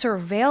we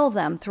surveil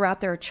them throughout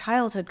their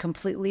childhood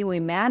completely. We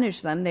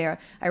manage them.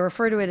 I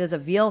refer to it as a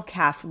veal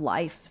calf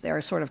life.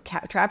 They're sort of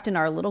trapped in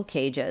our little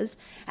cages.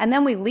 And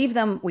then we leave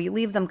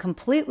them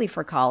completely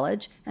for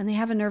college, and they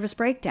have a nervous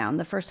breakdown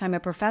the first time a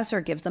professor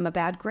gives them a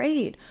bad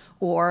grade,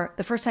 or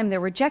the first time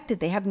they're rejected.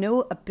 They have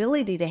no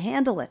ability to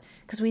handle it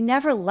because we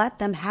never let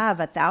them have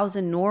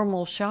 1,000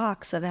 normal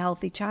shocks of a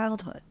healthy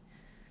childhood.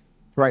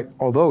 Right.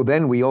 Although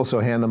then we also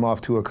hand them off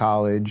to a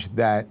college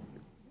that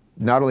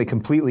not only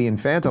completely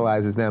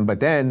infantilizes them, but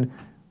then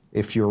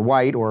if you're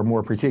white or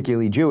more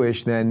particularly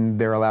Jewish, then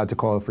they're allowed to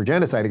call for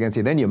genocide against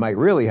you. Then you might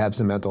really have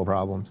some mental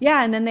problems.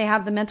 Yeah, and then they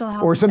have the mental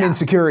health or some staff.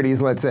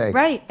 Insecurities, let's say.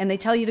 Right, and they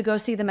tell you to go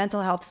see the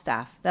mental health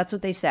staff. That's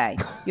what they say.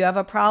 You have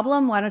a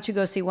problem? Why don't you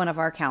go see one of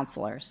our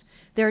counselors?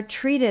 They're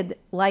treated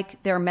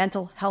like they're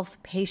mental health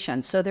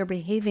patients, so they're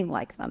behaving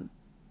like them.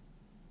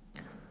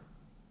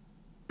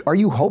 Are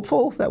you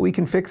hopeful that we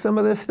can fix some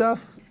of this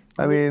stuff?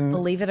 I mean,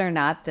 believe it or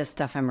not, this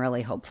stuff I'm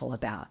really hopeful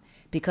about,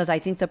 because I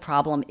think the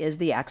problem is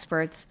the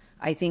experts.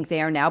 I think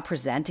they are now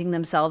presenting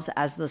themselves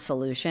as the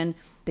solution.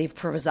 They've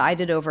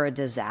presided over a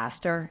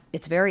disaster.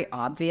 It's very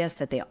obvious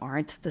that they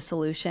aren't the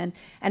solution.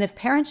 And if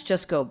parents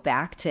just go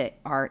back to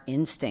our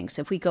instincts,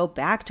 if we go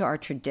back to our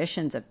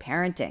traditions of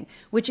parenting,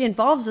 which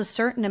involves a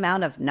certain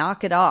amount of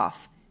knock it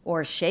off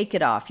or shake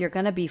it off, you're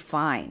going to be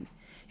fine.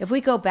 If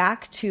we go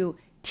back to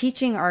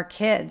teaching our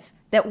kids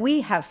that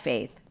we have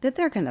faith, that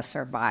they're going to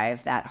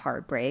survive that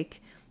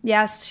heartbreak.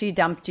 Yes, she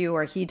dumped you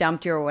or he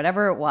dumped you or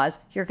whatever it was,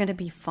 you're going to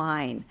be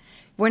fine.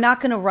 We're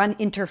not going to run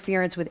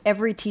interference with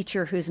every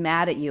teacher who's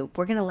mad at you.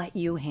 We're going to let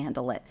you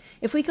handle it.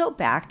 If we go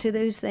back to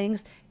those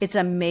things, it's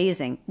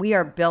amazing. We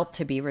are built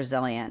to be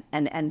resilient,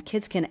 and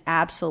kids can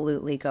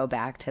absolutely go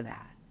back to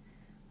that.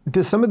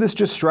 Does some of this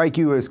just strike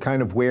you as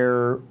kind of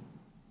where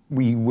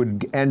we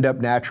would end up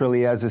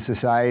naturally as a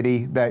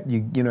society, that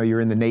you're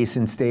in the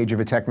nascent stage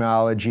of a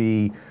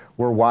technology?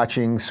 We're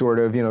watching sort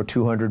of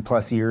 200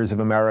 plus years of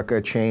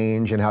America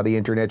change and how the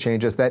internet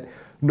changes, that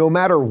no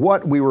matter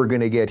what we were going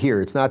to get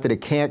here, it's not that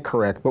it can't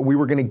correct, but we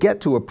were going to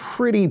get to a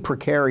pretty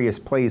precarious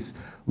place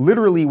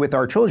literally with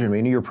our children. I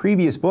mean, your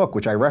previous book,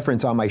 which I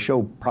reference on my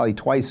show probably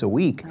twice a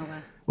week,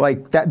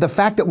 like that, the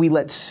fact that we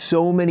let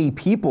so many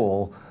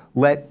people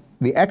let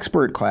the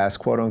expert class,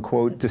 quote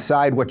unquote,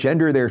 decide what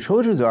gender their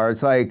children are,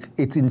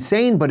 it's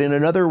insane, but in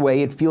another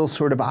way, it feels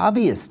sort of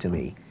obvious to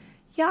me.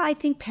 Yeah, I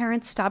think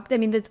parents stopped. I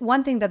mean, the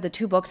one thing that the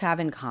two books have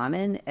in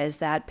common is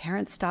that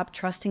parents stopped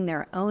trusting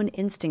their own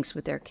instincts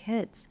with their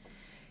kids.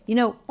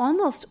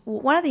 Almost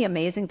one of the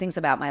amazing things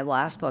about my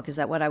last book is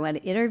that when I went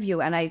to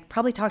interview, and I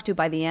probably talked to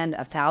by the end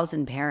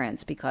 1,000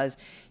 parents, because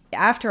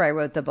after I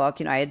wrote the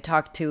book, I had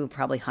talked to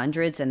probably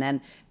hundreds. And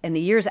then in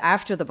the years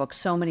after the book,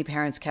 so many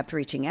parents kept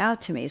reaching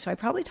out to me. So I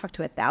probably talked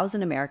to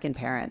 1,000 American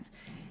parents.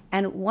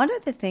 And one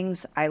of the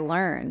things I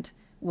learned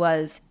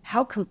was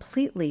how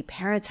completely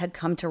parents had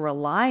come to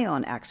rely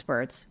on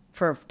experts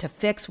to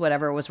fix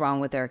whatever was wrong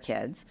with their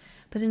kids.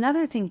 But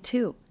another thing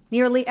too,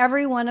 nearly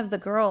every one of the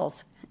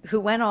girls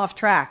who went off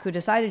track, who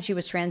decided she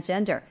was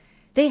transgender,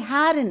 they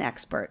had an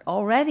expert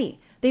already.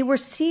 They were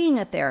seeing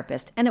a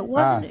therapist, and it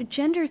wasn't a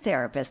gender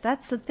therapist.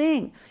 That's the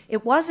thing.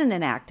 It wasn't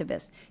an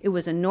activist. It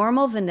was a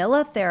normal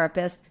vanilla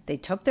therapist they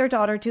took their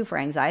daughter to for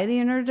anxiety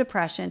and or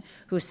depression,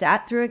 who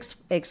sat through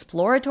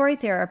exploratory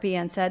therapy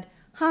and said,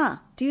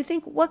 do you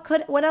think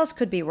what else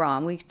could be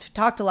wrong? We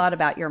talked a lot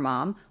about your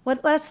mom.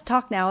 Let's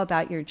talk now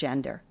about your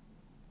gender.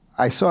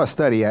 I saw a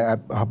study,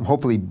 I'm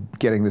hopefully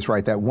getting this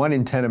right, that 1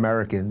 in 10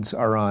 Americans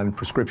are on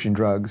prescription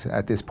drugs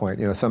at this point,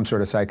 some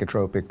sort of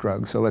psychotropic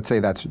drug. So let's say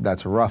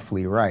that's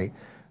roughly right.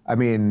 I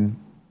mean,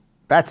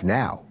 that's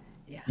now.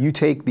 Yeah. You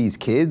take these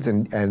kids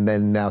and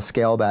then now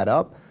scale that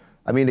up.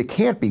 I mean, it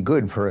can't be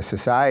good for a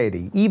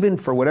society, even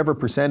for whatever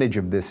percentage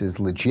of this is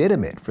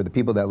legitimate, for the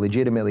people that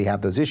legitimately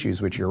have those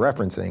issues, which you're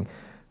referencing.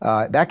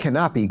 That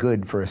cannot be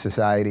good for a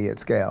society at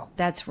scale.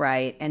 That's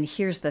right. And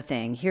here's the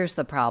thing. Here's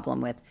the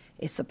problem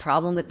it's the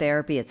problem with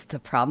therapy. It's the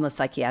problem with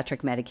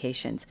psychiatric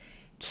medications.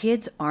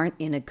 Kids aren't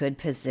in a good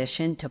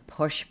position to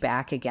push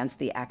back against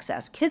the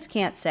excess. Kids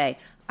can't say,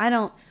 I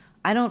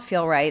don't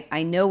feel right.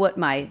 I know what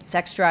my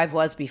sex drive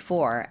was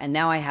before, and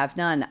now I have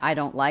none. I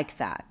don't like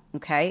that.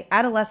 Okay?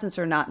 Adolescents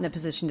are not in a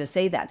position to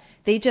say that.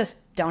 They just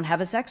don't have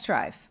a sex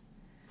drive,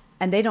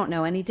 and they don't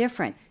know any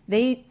different.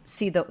 They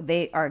see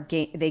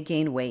they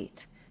gain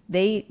weight.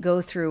 They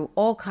go through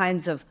all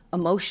kinds of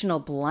emotional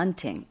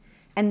blunting,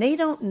 and they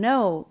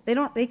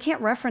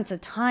can't reference a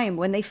time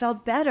when they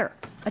felt better.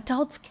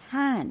 Adults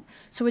can.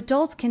 So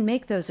adults can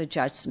make those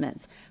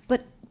adjustments.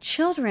 But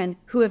children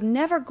who have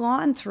never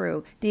gone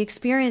through the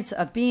experience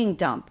of being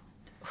dumped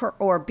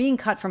or being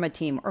cut from a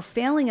team or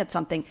failing at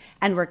something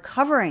and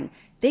recovering,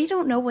 they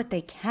don't know what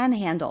they can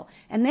handle.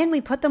 And then we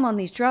put them on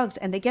these drugs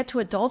and they get to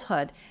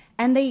adulthood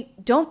and they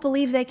don't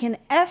believe they can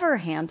ever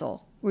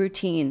handle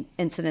routine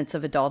incidents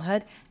of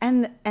adulthood.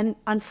 And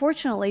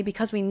unfortunately,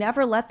 because we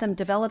never let them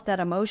develop that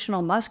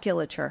emotional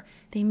musculature,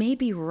 they may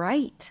be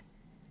right.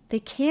 They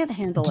can't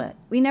handle it.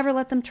 We never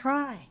let them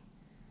try.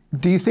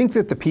 Do you think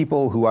that the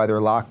people who either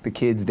locked the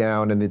kids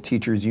down and the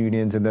teachers'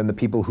 unions and then the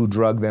people who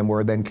drug them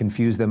or then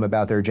confused them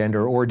about their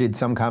gender or did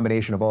some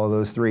combination of all of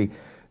those three,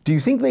 do you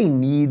think they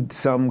need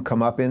some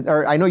comeuppance?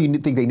 Or I know you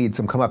think they need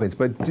some comeuppance,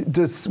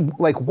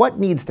 but what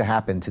needs to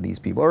happen to these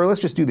people? Or let's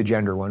just do the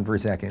gender one for a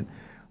second.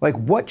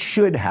 What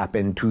should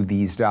happen to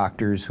these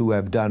doctors who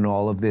have done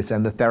all of this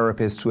and the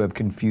therapists who have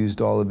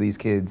confused all of these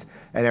kids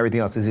and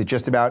everything else? Is it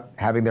just about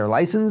having their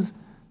license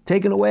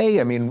taken away?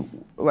 I mean,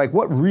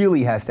 what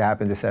really has to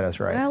happen to set us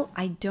right? Well,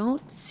 I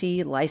don't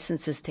see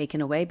licenses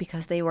taken away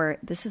because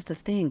this is the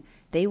thing,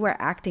 they were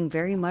acting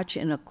very much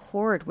in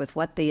accord with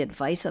what the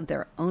advice of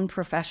their own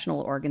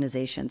professional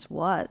organizations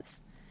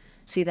was.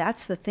 See,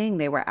 that's the thing,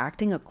 they were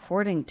acting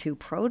according to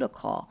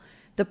protocol.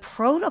 The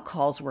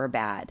protocols were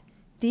bad.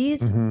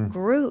 These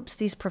groups,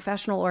 these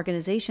professional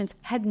organizations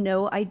had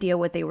no idea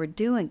what they were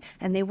doing,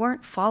 and they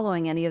weren't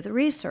following any of the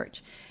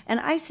research. And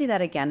I see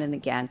that again and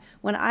again.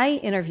 When I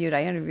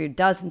interviewed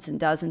dozens and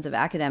dozens of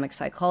academic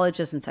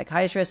psychologists and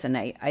psychiatrists,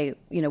 and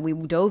we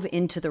dove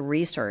into the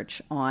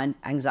research on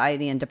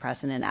anxiety and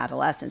depression in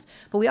adolescents,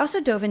 but we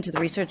also dove into the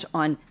research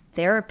on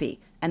therapy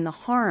and the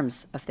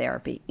harms of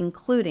therapy,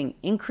 including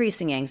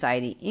increasing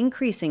anxiety,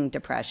 increasing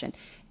depression,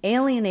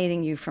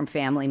 alienating you from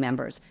family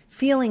members,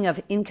 feeling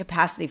of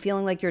incapacity,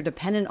 feeling like you're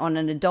dependent on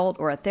an adult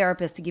or a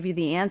therapist to give you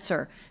the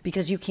answer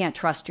because you can't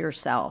trust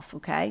yourself,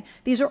 okay?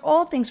 These are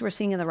all things we're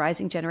seeing in the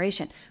rising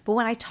generation. But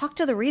when I talk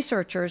to the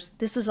researchers,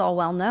 this is all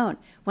well known.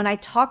 When I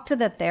talk to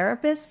the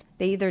therapists,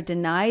 they either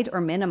denied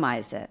or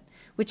minimized it,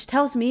 which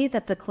tells me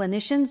that the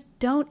clinicians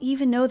don't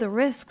even know the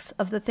risks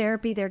of the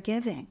therapy they're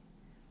giving.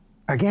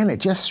 Again, it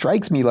just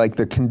strikes me like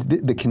the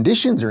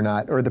conditions are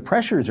not, or the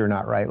pressures are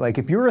not right. Like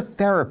if you're a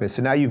therapist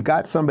and now you've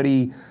got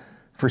somebody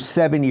for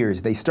 7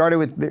 years, they started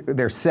with,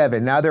 they're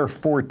 7, now they're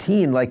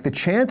 14, like the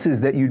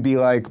chances that you'd be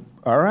like,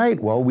 all right,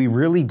 well, we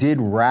really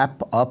did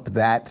wrap up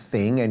that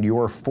thing and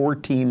you're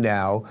 14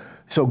 now,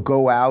 so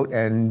go out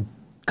and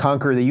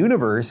conquer the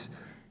universe,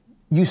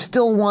 you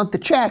still want the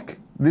check.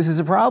 This is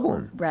a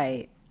problem.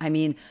 Right. I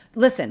mean,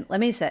 listen, let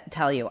me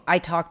tell you, I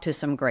talked to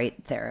some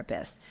great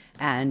therapists.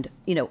 And,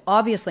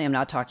 obviously I'm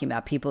not talking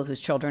about people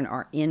whose children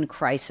are in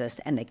crisis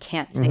and they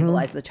can't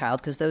stabilize the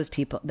child, because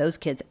those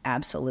kids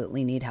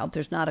absolutely need help.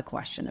 There's not a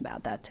question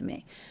about that to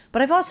me.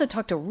 But I've also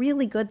talked to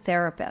really good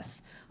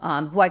therapists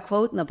who I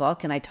quote in the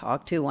book, and I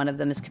talked to. One of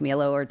them is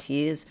Camilo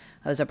Ortiz,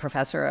 who's a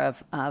professor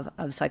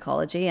of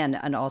psychology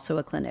and also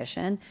a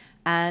clinician.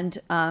 And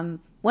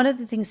one of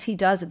the things he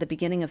does at the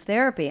beginning of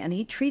therapy, and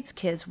he treats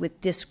kids with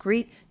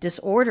discrete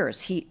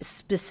disorders. He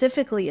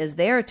specifically is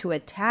there to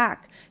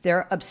attack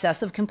their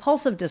obsessive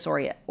compulsive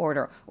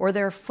disorder or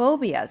their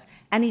phobias.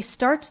 And he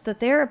starts the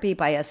therapy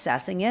by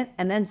assessing it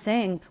and then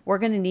saying, we're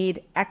going to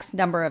need X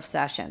number of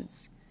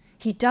sessions.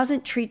 He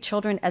doesn't treat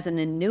children as an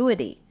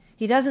annuity.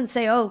 He doesn't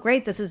say, oh,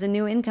 great, this is a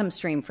new income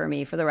stream for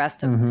me for the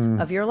rest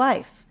of your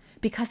life.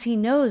 Because he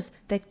knows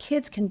that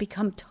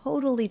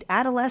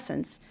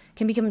adolescents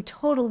can become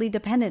totally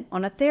dependent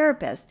on a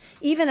therapist,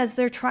 even as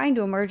they're trying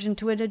to emerge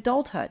into an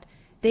adulthood.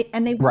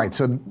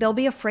 They'll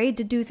be afraid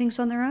to do things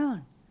on their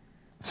own.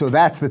 So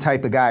that's the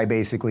type of guy,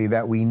 basically,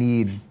 that we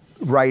need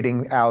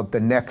writing out the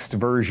next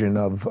version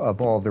of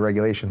all of the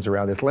regulations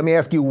around this. Let me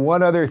ask you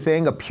one other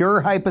thing, a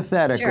pure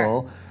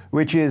hypothetical,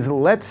 which is,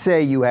 let's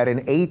say you had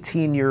an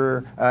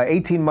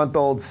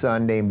 18-month-old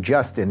son named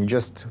Justin,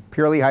 just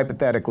purely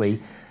hypothetically,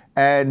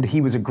 and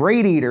he was a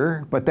great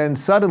eater, but then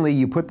suddenly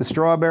you put the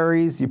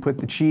strawberries, you put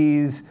the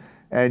cheese,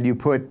 and you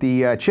put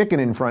the chicken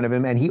in front of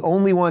him, and he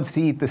only wants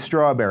to eat the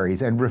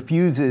strawberries and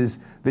refuses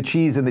the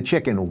cheese and the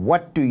chicken.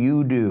 What do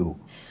you do?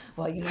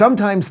 Well,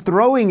 sometimes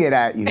throwing it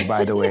at you,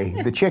 by the way,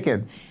 the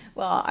chicken.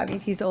 Well, I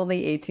mean, he's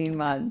only 18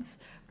 months.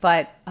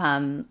 But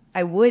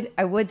I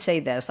would say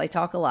this. I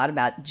talk a lot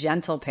about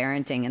gentle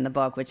parenting in the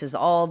book, which is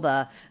all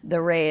the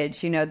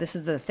rage. This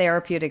is the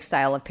therapeutic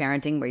style of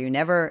parenting where you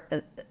never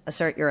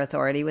assert your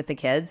authority with the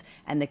kids,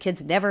 and the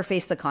kids never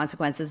face the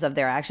consequences of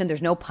their action.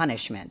 There's no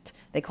punishment.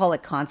 They call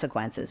it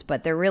consequences,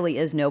 but there really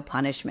is no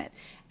punishment.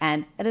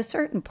 And at a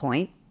certain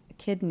point, a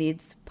kid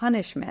needs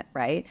punishment,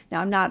 right?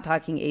 Now, I'm not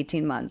talking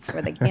 18 months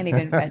where they can't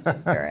even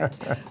register it.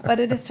 But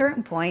at a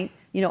certain point,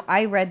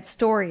 I read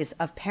stories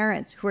of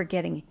parents who are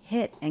getting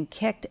hit and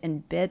kicked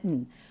and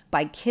bitten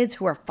by kids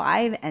who are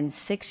 5 and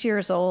 6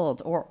 years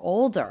old or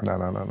older.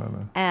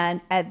 No.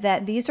 And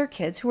that these are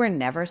kids who are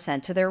never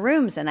sent to their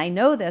rooms. And I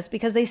know this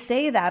because they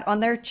say that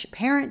on their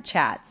parent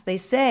chats. They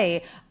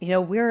say,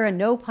 we're a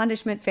no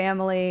punishment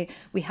family.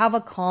 We have a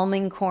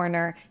calming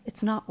corner.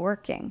 It's not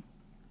working.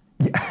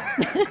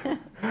 Yeah.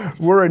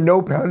 We're a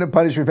no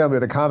punishment family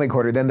with a calming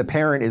corner. Then the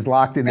parent is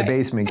locked in the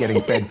basement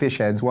getting fed fish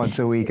heads once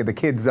a week, and the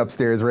kid's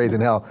upstairs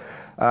raising hell.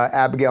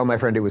 Abigail, my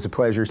friend, it was a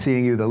pleasure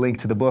seeing you. The link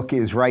to the book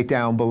is right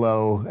down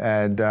below,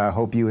 and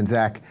hope you and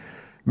Zach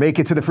make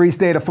it to the free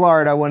state of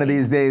Florida one of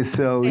these days,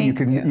 so you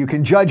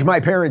can judge my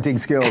parenting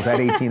skills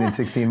at 18 and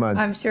 16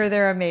 months. I'm sure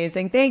they're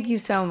amazing. Thank you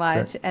so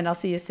much, and I'll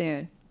see you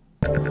soon.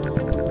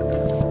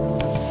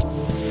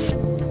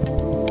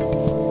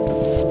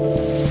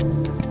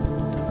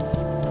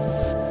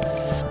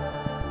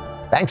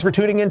 Thanks for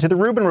tuning in to The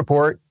Rubin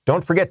Report.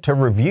 Don't forget to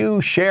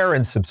review, share,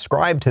 and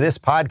subscribe to this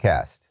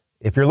podcast.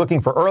 If you're looking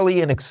for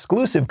early and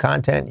exclusive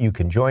content, you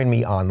can join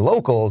me on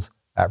Locals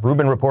at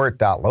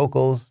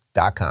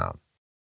rubinreport.locals.com.